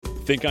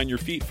Think on your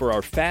feet for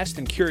our Fast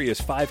and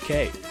Curious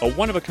 5K, a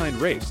one-of-a-kind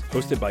race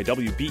hosted by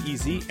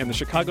WBEZ and the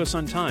Chicago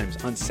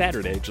Sun-Times on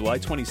Saturday, July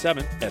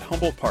 27th at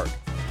Humboldt Park.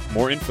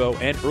 More info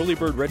and early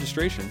bird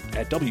registration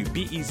at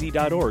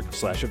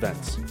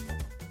wbez.org/events.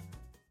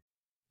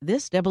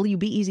 This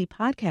WBEZ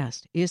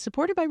podcast is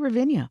supported by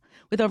Ravinia,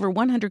 with over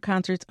 100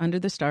 concerts under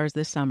the stars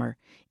this summer,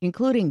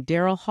 including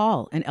Daryl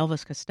Hall and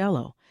Elvis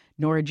Costello,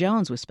 Norah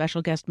Jones with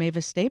special guest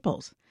Mavis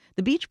Staples,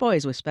 the Beach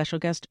Boys with special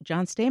guest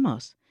John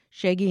Stamos,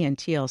 Shaggy and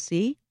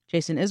TLC,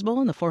 Jason Isbell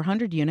and the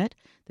 400 Unit,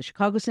 the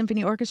Chicago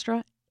Symphony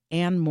Orchestra,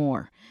 and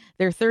more.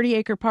 Their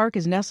 30-acre park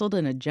is nestled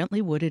in a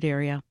gently wooded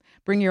area.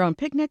 Bring your own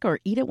picnic or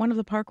eat at one of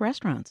the park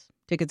restaurants.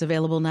 Tickets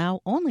available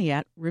now only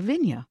at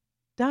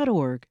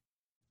ravinia.org.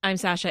 I'm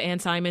Sasha Ann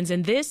Simons,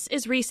 and this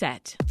is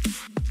Reset.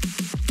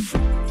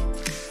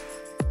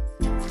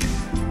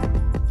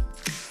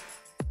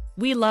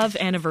 We love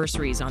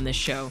anniversaries on this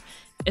show,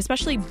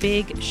 especially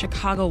big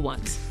Chicago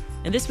ones.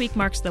 And this week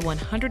marks the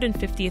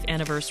 150th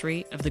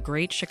anniversary of the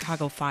Great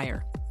Chicago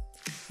Fire.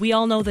 We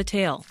all know the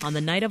tale. On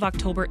the night of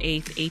October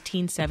 8th,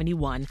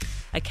 1871,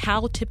 a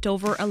cow tipped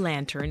over a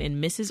lantern in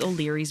Mrs.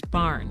 O'Leary's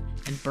barn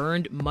and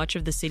burned much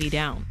of the city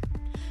down.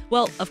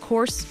 Well, of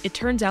course, it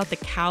turns out the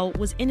cow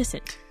was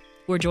innocent.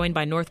 We're joined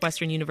by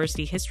Northwestern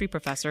University history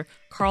professor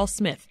Carl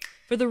Smith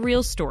for the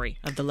real story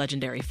of the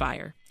legendary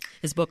fire.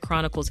 His book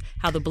chronicles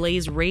how the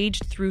blaze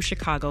raged through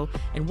Chicago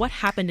and what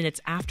happened in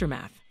its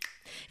aftermath.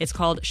 It's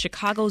called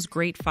Chicago's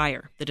Great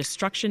Fire, the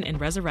Destruction and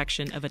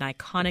Resurrection of an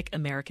Iconic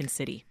American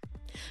City.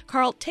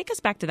 Carl, take us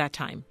back to that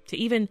time, to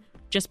even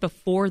just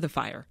before the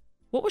fire.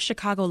 What was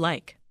Chicago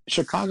like?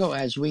 Chicago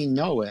as we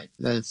know it,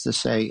 that's to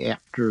say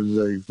after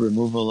the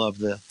removal of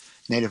the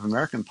Native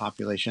American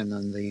population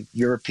and the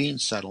European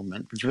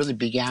settlement, which really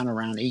began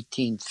around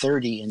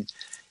 1830 and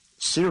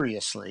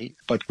seriously,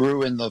 but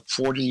grew in the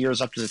 40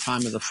 years up to the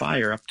time of the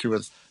fire, up to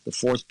the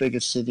fourth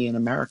biggest city in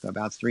America,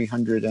 about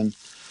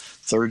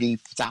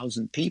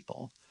 330,000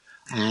 people.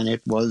 And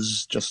it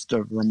was just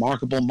a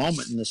remarkable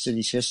moment in the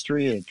city's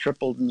history. It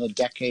tripled in the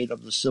decade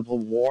of the Civil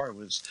War. It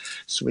was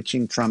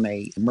switching from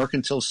a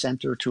mercantile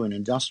center to an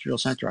industrial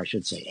center, I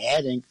should say,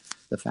 adding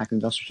the fact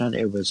industrial center.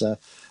 It was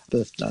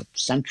the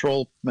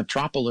central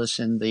metropolis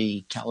in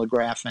the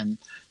telegraph and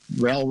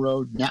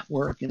railroad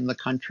network in the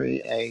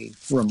country, a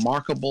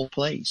remarkable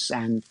place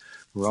and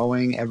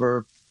growing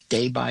ever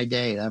day by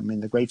day. I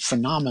mean, the great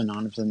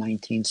phenomenon of the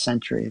 19th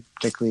century,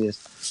 particularly as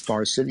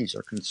far as cities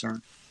are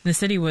concerned. The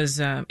city was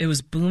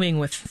booming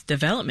with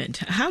development.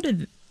 How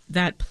did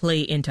that play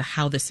into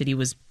how the city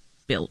was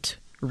built,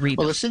 rebuilt?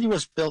 Well, the city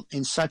was built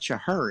in such a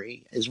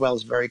hurry, as well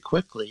as very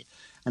quickly.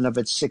 And of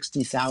its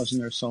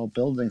 60,000 or so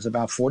buildings,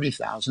 about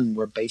 40,000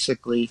 were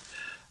basically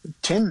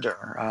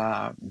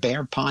tinder,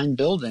 bare pine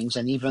buildings,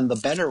 and even the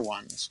better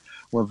ones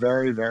were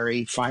very,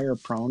 very fire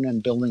prone,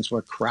 and buildings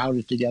were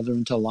crowded together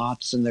into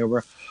lots, and there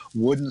were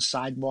wooden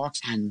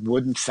sidewalks and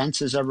wooden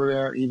fences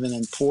everywhere, even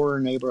in poorer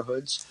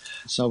neighborhoods.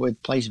 So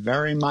it placed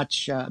very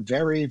much,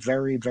 very,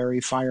 very,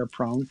 very fire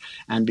prone,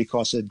 and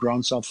because it had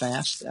grown so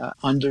fast,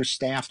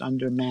 understaffed,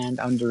 undermanned,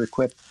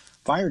 under-equipped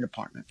fire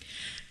department.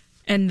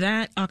 And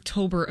that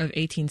October of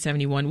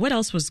 1871, what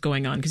else was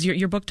going on? Because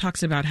your book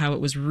talks about how it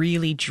was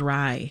really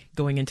dry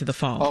going into the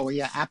fall. Oh,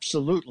 yeah,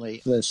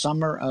 absolutely. The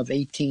summer of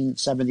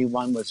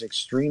 1871 was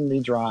extremely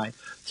dry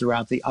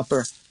throughout the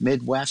upper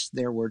Midwest.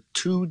 There were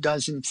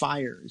 24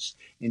 fires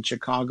in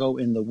Chicago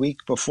in the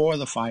week before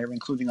the fire,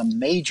 including a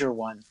major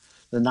one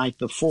the night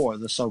before,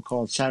 the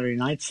so-called Saturday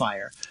Night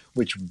Fire,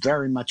 which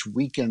very much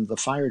weakened the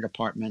fire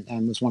department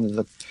and was one of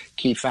the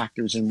key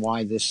factors in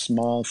why this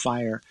small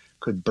fire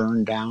could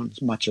burn down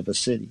much of a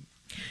city.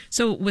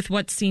 So with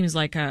what seems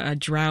like a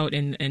drought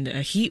and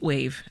a heat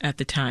wave at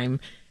the time,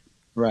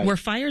 right, were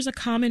fires a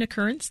common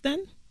occurrence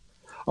then?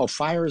 Oh,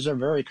 fires are a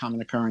very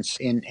common occurrence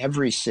in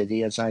every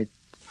city. As I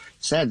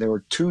said, there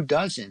were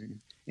 24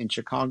 in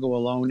Chicago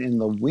alone in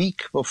the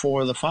week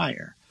before the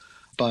fire.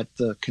 But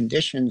the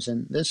conditions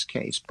in this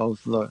case,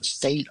 both the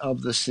state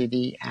of the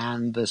city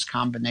and this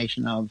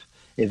combination of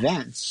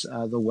events,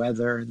 the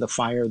weather, the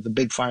fire, the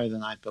big fire the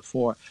night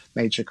before,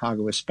 made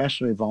Chicago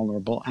especially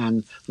vulnerable.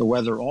 And the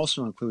weather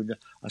also included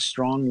a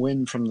strong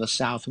wind from the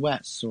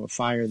southwest. So a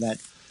fire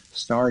that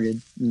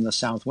started in the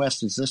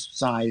southwest as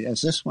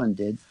this one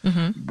did,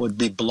 would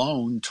be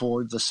blown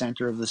toward the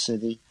center of the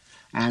city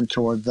and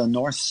toward the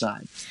north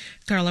side.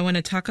 Carl, I want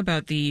to talk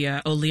about the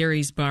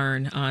O'Leary's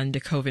barn on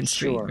DeKoven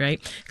Street, Sure.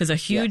 right? Because a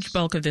huge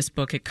bulk of this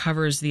book, it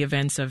covers the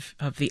events of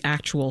the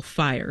actual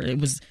fire. It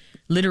was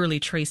literally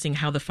tracing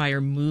how the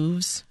fire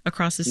moves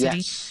across the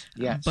city.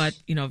 Yes. But,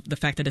 the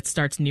fact that it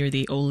starts near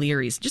the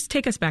O'Leary's. Just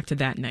take us back to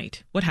that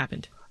night. What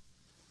happened?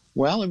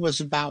 Well, it was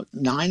about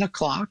 9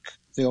 o'clock.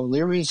 The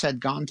O'Learys had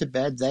gone to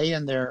bed, they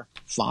and their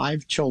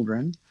 5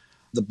 children.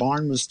 The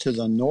barn was to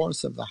the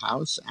north of the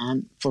house,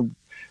 and for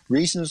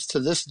reasons to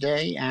this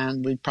day,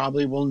 and we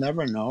probably will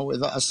never know,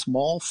 a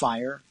small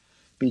fire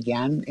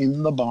began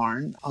in the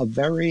barn, a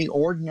very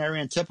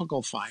ordinary and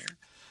typical fire.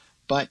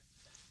 But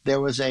there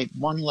was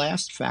one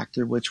last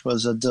factor, which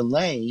was a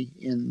delay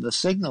in the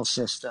signal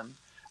system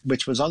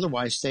which was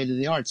otherwise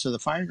state-of-the-art. So the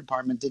fire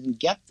department didn't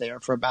get there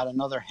for about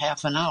another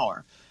half an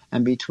hour.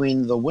 And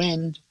between the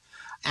wind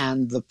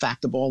and the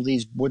fact of all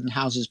these wooden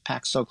houses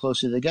packed so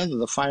closely together,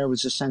 the fire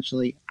was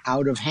essentially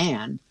out of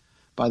hand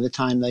by the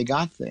time they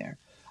got there.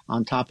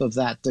 On top of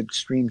that, the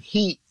extreme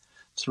heat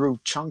threw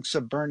chunks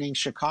of burning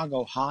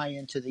Chicago high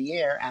into the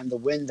air, and the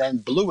wind then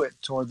blew it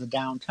toward the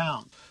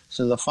downtown.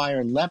 So the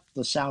fire leapt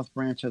the south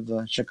branch of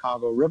the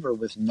Chicago River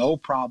with no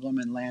problem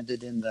and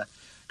landed in the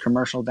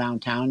commercial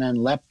downtown,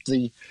 and leapt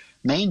the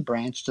main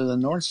branch to the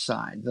north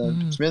side.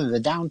 It's really the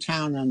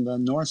downtown and the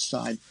north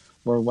side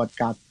were what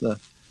got the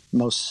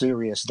most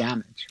serious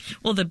damage.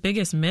 Well, the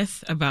biggest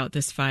myth about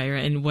this fire,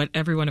 and what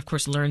everyone, of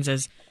course, learns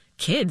as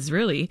kids,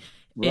 really,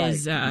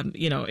 is,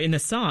 in the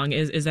song,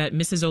 is that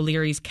Mrs.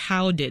 O'Leary's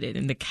cow did it,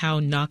 and the cow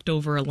knocked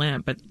over a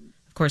lamp. But,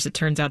 of course, it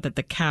turns out that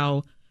the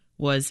cow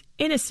was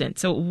innocent.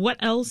 So what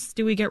else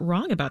do we get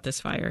wrong about this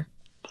fire?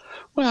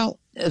 Well,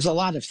 there's a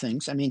lot of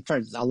things. I mean,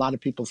 first, a lot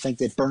of people think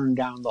it burned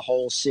down the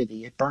whole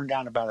city. It burned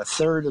down about a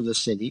third of the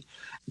city,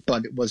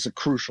 but it was a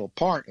crucial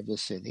part of the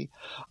city.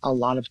 A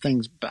lot of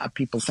things,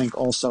 people think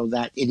also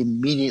that it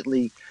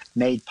immediately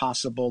made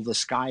possible the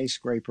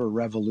skyscraper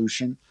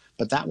revolution,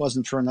 but that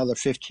wasn't for another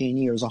 15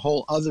 years. A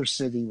whole other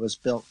city was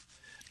built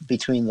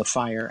between the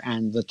fire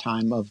and the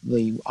time of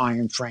the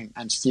iron frame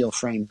and steel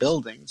frame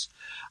buildings.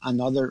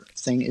 Another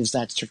thing is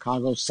that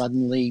Chicago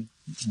suddenly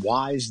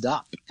wised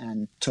up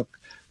and took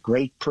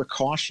great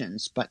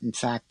precautions, but in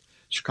fact,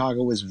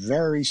 Chicago was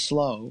very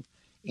slow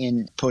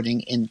in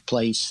putting in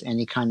place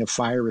any kind of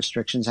fire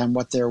restrictions, and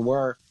what there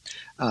were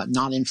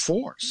not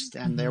enforced.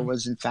 And there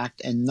was, in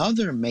fact,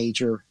 another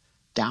major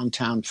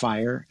downtown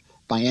fire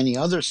by any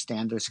other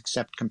standards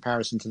except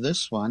comparison to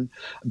this one,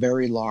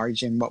 very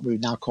large in what we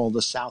now call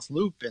the South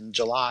Loop in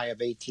July of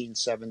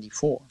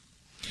 1874.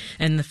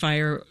 And the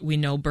fire, we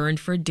know, burned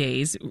for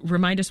days.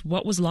 Remind us,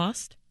 what was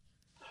lost?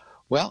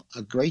 Well,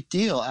 a great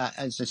deal.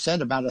 As I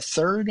said, about a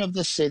third of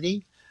the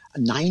city,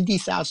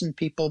 90,000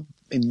 people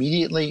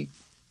immediately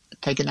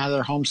taken out of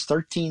their homes,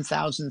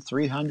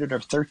 13,300 or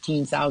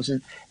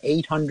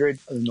 13,800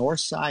 of the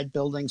north side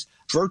buildings,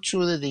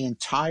 virtually the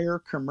entire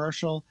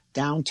commercial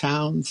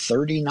downtown,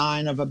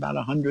 39 of about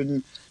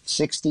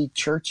 160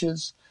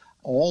 churches,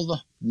 all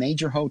the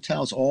major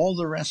hotels, all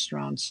the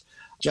restaurants,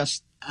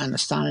 just an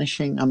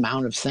astonishing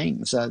amount of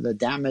things. The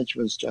damage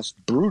was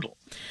just brutal.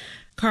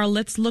 Carl,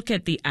 let's look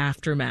at the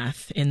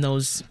aftermath in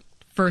those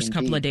first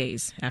couple of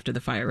days after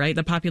the fire, right?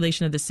 The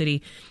population of the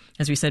city,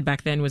 as we said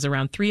back then, was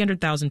around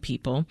 300,000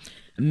 people,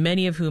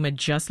 many of whom had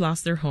just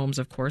lost their homes,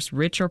 of course,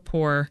 rich or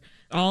poor,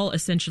 all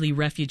essentially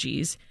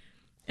refugees.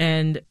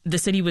 And the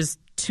city was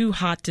too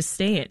hot to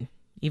stay in,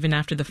 even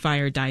after the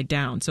fire died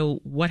down. So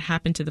what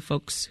happened to the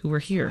folks who were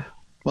here?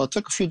 Well, it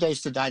took a few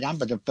days to die down,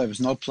 but there was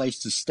no place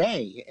to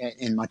stay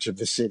in much of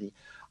the city.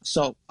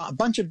 So a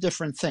bunch of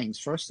different things.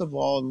 First of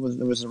all,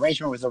 there was an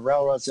arrangement with the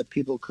railroads that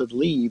people could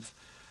leave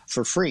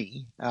for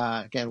free,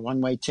 get a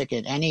one-way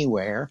ticket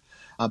anywhere.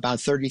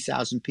 About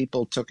 30,000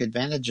 people took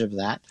advantage of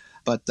that.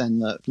 But then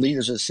the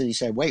leaders of the city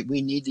said, wait,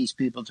 we need these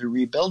people to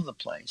rebuild the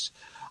place.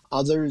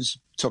 Others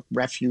took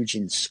refuge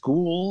in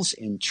schools,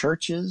 in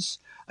churches.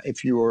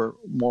 If you were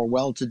more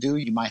well-to-do,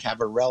 you might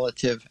have a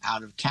relative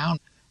out of town.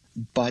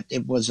 But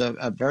it was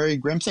a very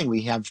grim thing.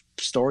 We have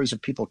stories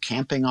of people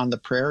camping on the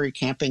prairie,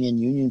 camping in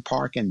Union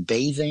Park and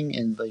bathing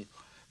in the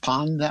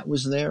pond that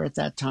was there at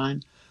that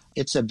time.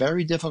 It's a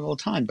very difficult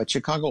time. But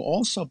Chicago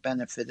also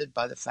benefited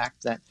by the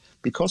fact that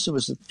because it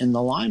was in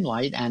the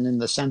limelight and in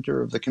the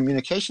center of the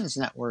communications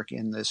network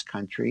in this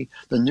country,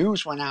 the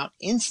news went out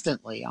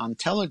instantly on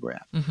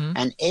telegraph,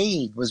 and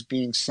aid was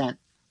being sent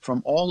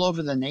from all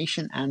over the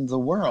nation and the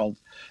world.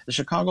 The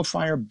Chicago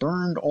fire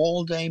burned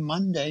all day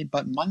Monday,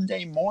 but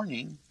Monday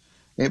morning,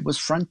 it was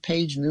front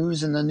page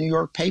news in the New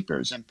York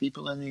papers, and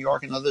people in New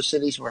York and other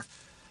cities were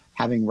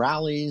having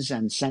rallies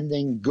and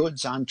sending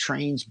goods on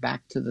trains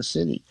back to the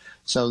city.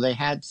 So they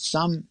had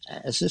some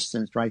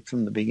assistance right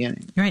from the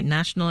beginning. Right,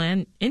 national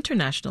and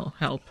international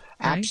help.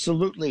 Right?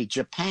 Absolutely.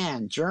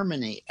 Japan,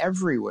 Germany,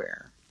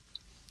 everywhere.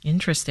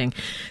 Interesting.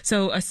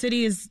 So a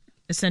city is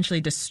essentially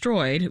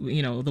destroyed.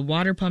 You know, the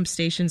water pump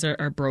stations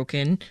are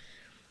broken.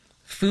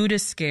 Food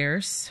is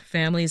scarce.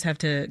 Families have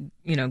to,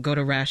 go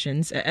to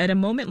rations. At a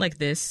moment like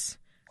this,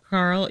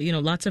 Carl,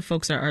 lots of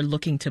folks are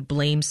looking to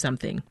blame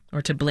something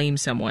or to blame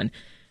someone.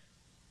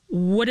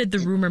 What did the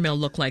rumor mill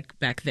look like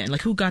back then?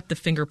 Like, who got the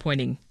finger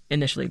pointing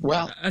initially?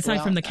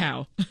 Aside from the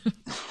cow.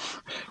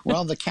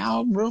 Well, the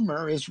cow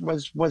rumor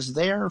was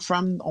there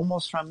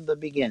almost from the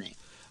beginning.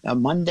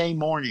 Monday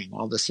morning,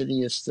 while the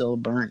city is still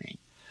burning.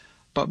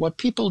 But what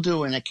people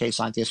do in a case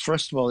like this,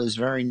 first of all, is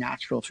very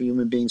natural for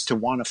human beings to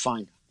want to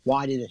find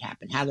why did it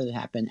happen, how did it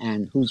happen,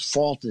 and whose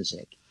fault is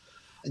it?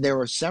 There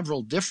were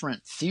several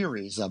different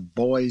theories of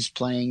boys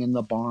playing in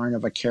the barn,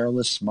 of a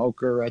careless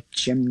smoker, a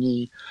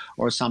chimney,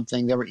 or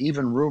something. There were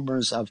even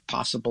rumors of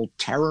possible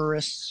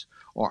terrorists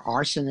or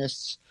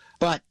arsonists.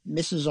 But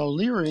Mrs.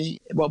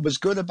 O'Leary, what was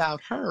good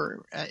about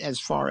her, as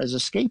far as a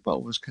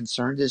scapegoat was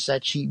concerned, is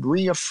that she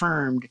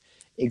reaffirmed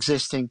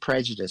existing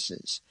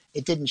prejudices.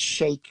 It didn't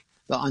shake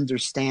the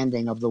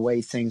understanding of the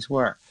way things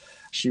were.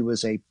 She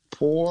was a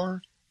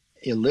poor,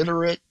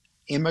 illiterate,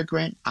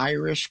 immigrant,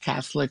 Irish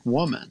Catholic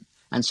woman,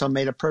 and so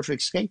made a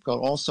perfect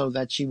scapegoat. Also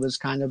that she was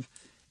kind of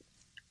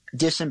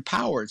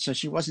disempowered, so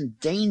she wasn't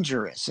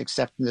dangerous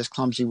except in this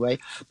clumsy way,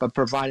 but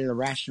provided a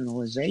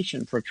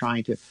rationalization for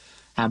trying to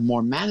have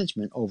more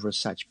management over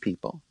such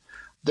people.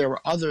 There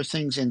were other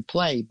things in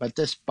play, but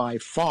this by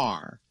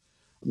far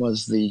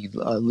was the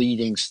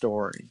leading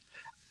story,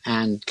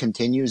 and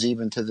continues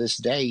even to this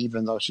day,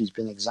 even though she's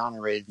been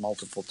exonerated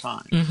multiple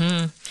times.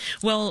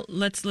 Mm-hmm. Well,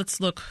 let's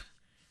look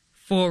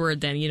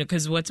forward then,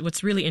 because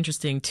what's really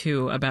interesting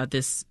too about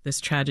this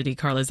tragedy,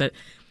 Carl, is that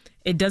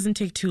it doesn't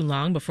take too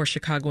long before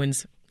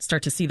Chicagoans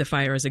start to see the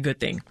fire as a good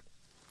thing.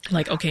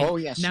 Like, okay, oh,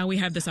 yes. Now we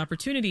have this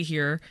opportunity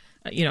here.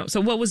 So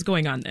what was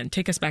going on then?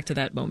 Take us back to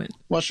that moment.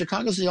 Well,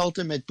 Chicago's the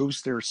ultimate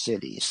booster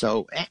city.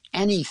 So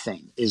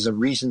anything is a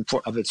reason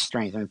of its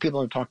strength. I mean,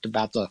 people have talked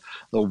about the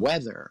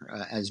weather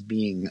as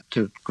being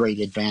to great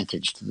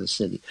advantage to the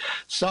city.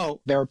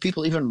 So there are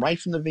people even right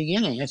from the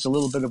beginning, it's a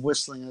little bit of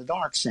whistling in the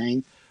dark,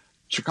 saying,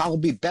 Chicago will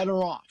be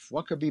better off.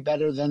 What could be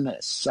better than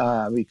this?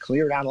 We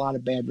cleared out a lot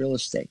of bad real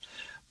estate.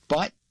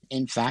 But,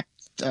 in fact,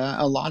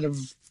 a lot of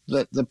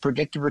the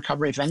predicted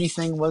recovery, if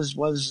anything,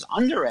 was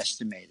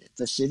underestimated.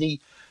 The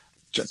city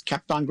just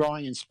kept on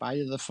growing in spite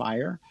of the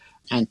fire,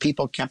 and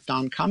people kept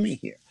on coming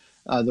here.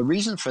 The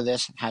reason for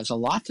this has a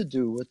lot to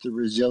do with the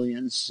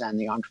resilience and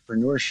the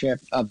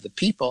entrepreneurship of the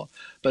people,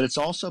 but it's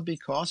also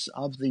because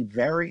of the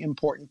very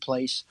important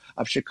place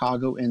of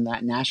Chicago in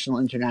that national,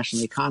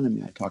 international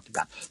economy I talked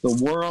about.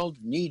 The world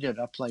needed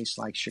a place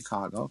like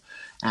Chicago,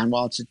 and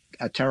while it's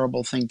a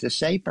terrible thing to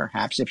say,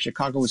 perhaps, if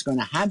Chicago was going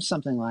to have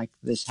something like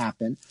this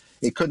happen,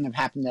 it couldn't have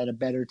happened at a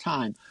better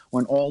time,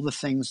 when all the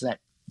things that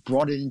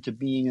brought it into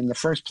being in the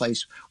first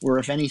place were,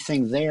 if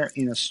anything, there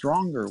in a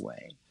stronger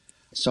way.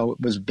 So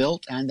it was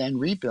built and then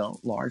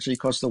rebuilt largely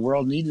because the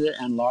world needed it,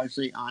 and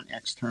largely on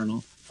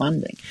external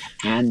funding.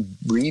 And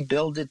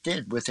rebuild it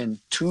did. Within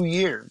 2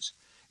 years,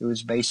 it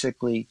was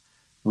basically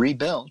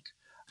rebuilt,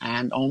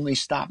 and only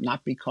stopped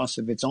not because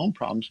of its own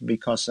problems, but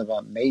because of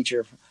a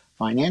major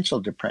financial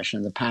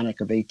depression, the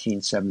Panic of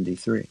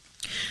 1873.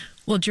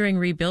 Well, during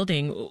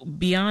rebuilding,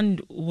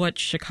 beyond what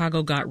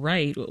Chicago got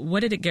right,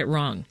 what did it get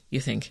wrong, you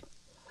think?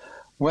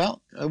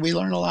 Well, we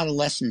learn a lot of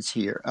lessons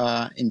here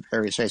in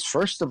various ways.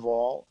 First of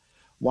all,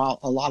 while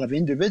a lot of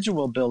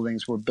individual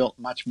buildings were built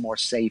much more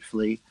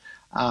safely,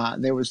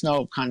 there was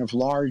no kind of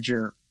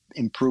larger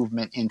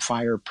improvement in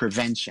fire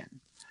prevention.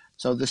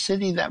 So the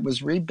city that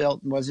was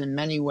rebuilt was in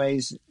many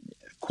ways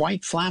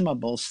quite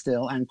flammable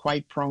still, and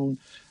quite prone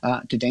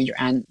to danger.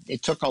 And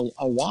it took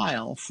a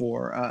while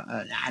for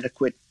an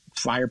adequate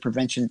fire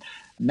prevention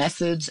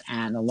methods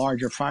and a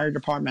larger fire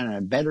department and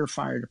a better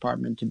fire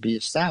department to be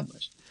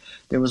established.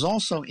 There was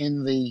also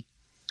in the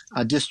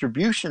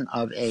distribution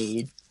of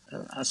aid,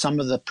 some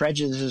of the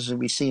prejudices that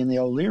we see in the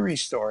O'Leary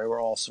story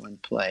were also in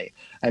play.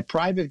 A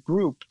private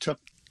group took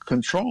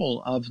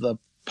control of the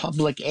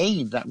public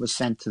aid that was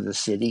sent to the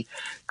city,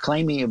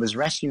 claiming it was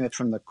rescuing it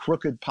from the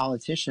crooked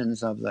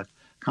politicians of the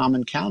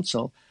Common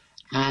Council,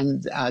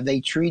 and they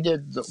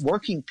treated the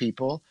working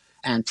people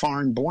and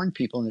foreign-born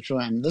people in the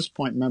children. And at this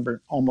point,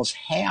 remember, almost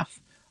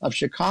half of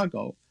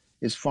Chicago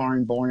is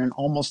foreign-born, and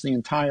almost the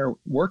entire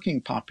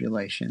working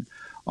population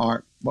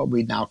are what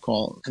we now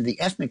call the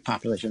ethnic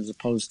population, as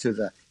opposed to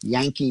the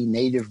Yankee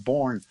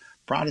native-born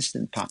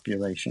Protestant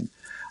population.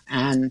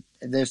 And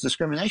there's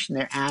discrimination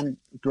there, and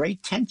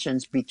great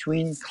tensions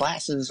between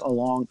classes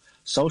along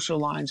social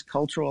lines,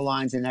 cultural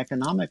lines, and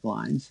economic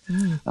lines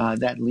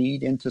that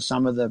lead into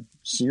some of the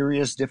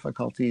serious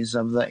difficulties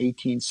of the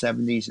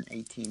 1870s and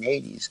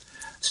 1880s,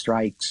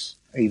 strikes,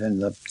 even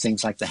the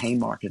things like the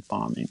Haymarket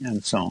bombing,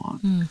 and so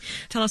on.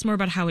 Tell us more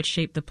about how it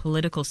shaped the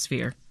political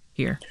sphere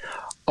here.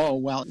 Oh,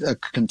 well, a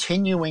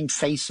continuing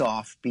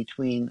face-off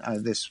between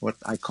what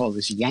I call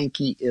this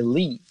Yankee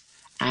elite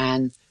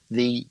and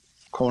the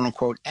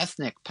quote-unquote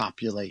ethnic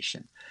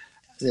population.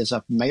 There's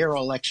a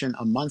mayoral election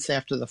a month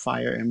after the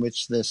fire in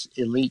which this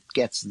elite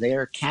gets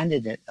their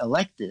candidate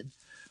elected,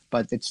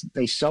 but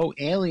they so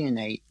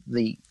alienate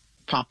the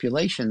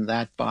population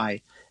that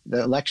by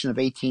the election of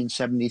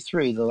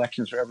 1873, the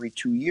elections were every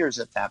 2 years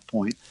at that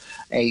point,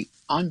 a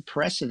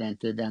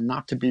unprecedented and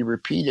not to be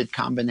repeated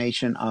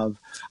combination of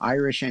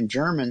Irish and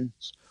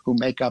Germans, who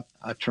make up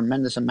a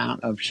tremendous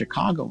amount of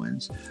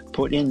Chicagoans,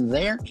 put in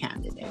their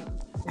candidate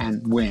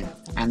and win.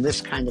 And this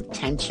kind of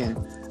tension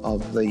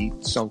of the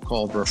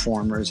so-called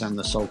reformers and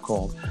the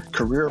so-called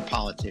career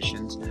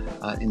politicians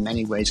in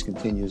many ways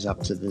continues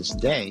up to this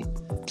day.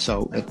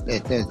 So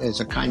it is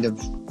a kind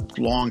of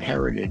long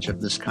heritage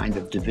of this kind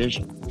of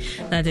division.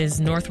 That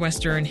is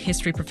Northwestern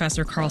history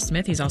professor Carl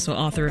Smith. He's also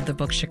author of the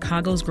book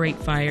Chicago's Great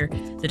Fire,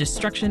 The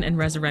Destruction and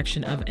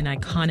Resurrection of an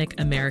Iconic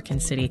American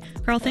City.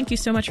 Carl, thank you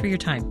so much for your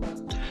time.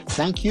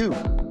 Thank you.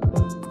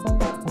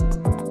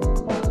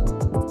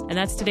 And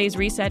that's today's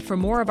Reset. For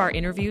more of our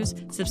interviews,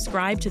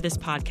 subscribe to this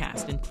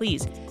podcast. And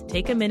please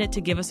take a minute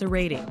to give us a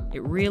rating.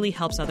 It really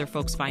helps other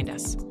folks find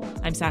us.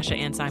 I'm Sasha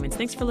Ann Simons.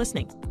 Thanks for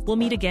listening. We'll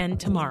meet again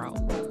tomorrow.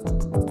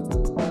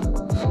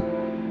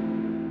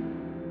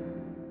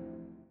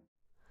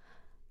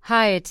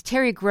 Hi, it's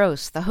Terry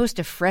Gross, the host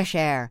of Fresh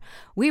Air.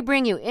 We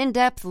bring you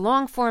in-depth,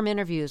 long-form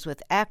interviews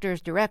with actors,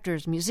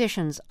 directors,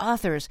 musicians,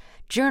 authors,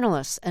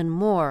 journalists, and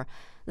more.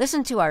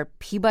 Listen to our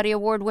Peabody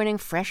Award-winning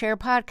Fresh Air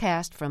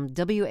podcast from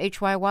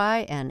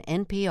WHYY and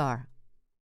NPR.